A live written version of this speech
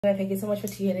Thank you so much for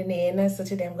tuning in. So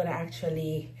today I'm going to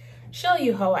actually show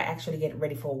you how I actually get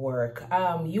ready for work.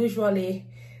 Usually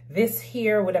this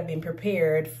here would have been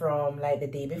prepared from like the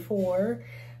day before,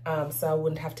 so I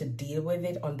wouldn't have to deal with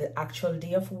it on the actual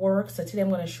day of work. So today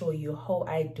I'm going to show you how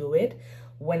I do it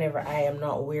whenever I am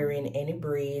not wearing any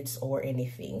braids or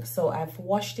anything. So I've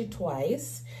washed it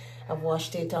twice. I've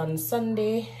washed it on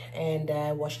Sunday and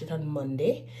I washed it on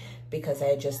Monday, because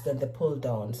I just did the pull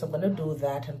down. So I'm gonna do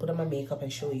that and put on my makeup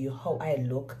and show you how I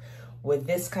look with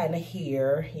this kind of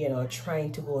hair, you know,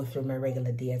 trying to go through my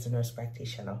regular day as a nurse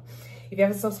practitioner. If you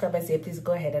haven't subscribed, I say please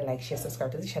go ahead and like, share,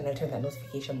 subscribe to the channel, turn that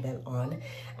notification bell on,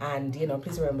 and you know,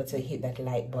 please remember to hit that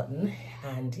like button,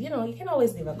 and you know, you can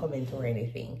always leave a comment or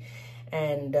anything.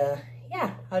 And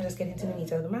yeah, I'll just get into the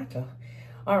meat of the matter.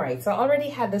 All right, so I already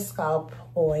had the scalp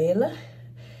oil,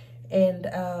 and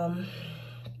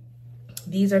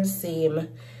these are the same,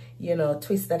 you know,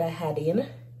 twists that I had in.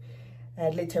 I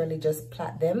literally just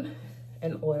plait them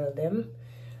and oil them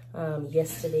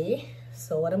yesterday.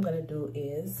 So what I'm gonna do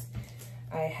is,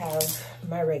 I have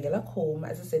my regular comb.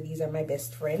 As I said, these are my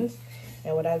best friends,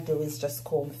 and what I'll do is just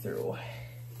comb through,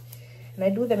 and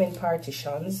I do them in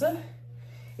partitions.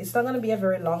 It's not gonna be a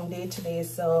very long day today,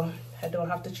 so I don't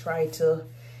have to try to,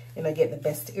 you know, get the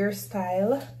best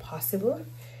hairstyle possible.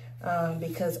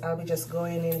 Because I'll be just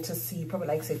going in to see probably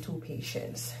like say 2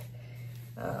 patients.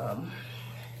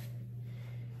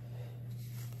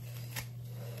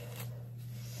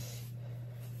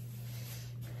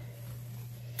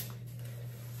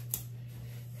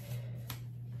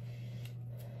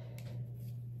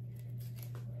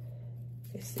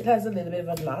 It still has a little bit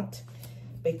of a knot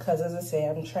because, as I say,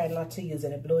 I'm trying not to use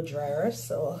any blow dryer,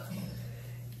 so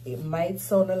it might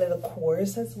sound a little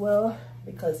coarse as well,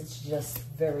 because it's just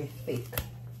very thick.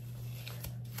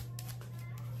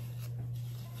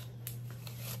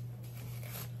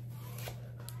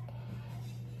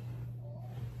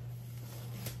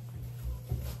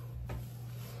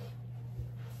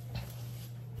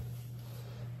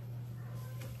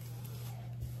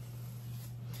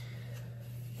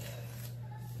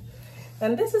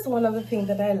 And this is one of the things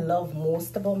that I love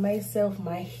most about myself,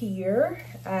 my hair.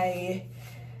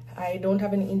 I don't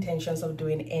have any intentions of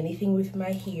doing anything with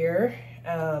my hair,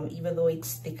 even though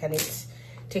it's thick and it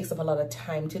takes up a lot of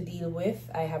time to deal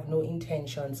with. I have no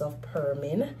intentions of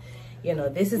perming. You know,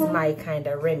 this is my kind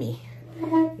of Remy.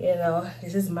 You know,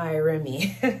 this is my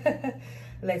Remy.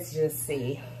 Let's just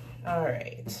see. All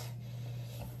right.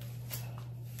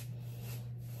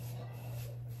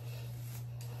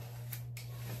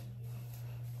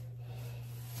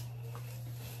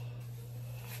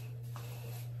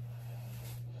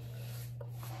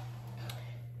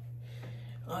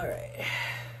 All right.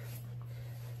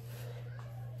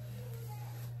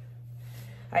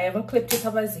 I haven't clipped it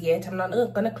up as yet. I'm not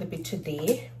gonna clip it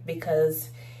today because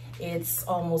it's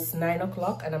almost 9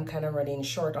 o'clock and I'm kind of running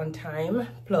short on time.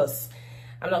 Plus,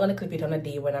 I'm not gonna clip it on a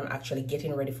day when I'm actually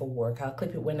getting ready for work. I'll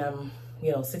clip it when I'm,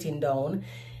 you know, sitting down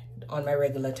on my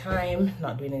regular time,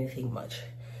 not doing anything much.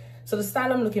 So the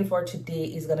style I'm looking for today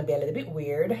is gonna be a little bit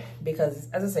weird because,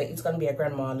 as I say, it's gonna be a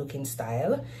grandma looking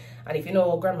style. And if you know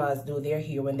what grandmas do their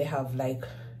hair when they have like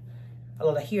a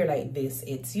lot of hair like this,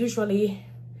 it's usually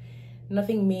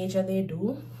nothing major they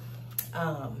do.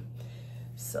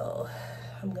 So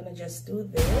I'm gonna just do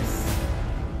this.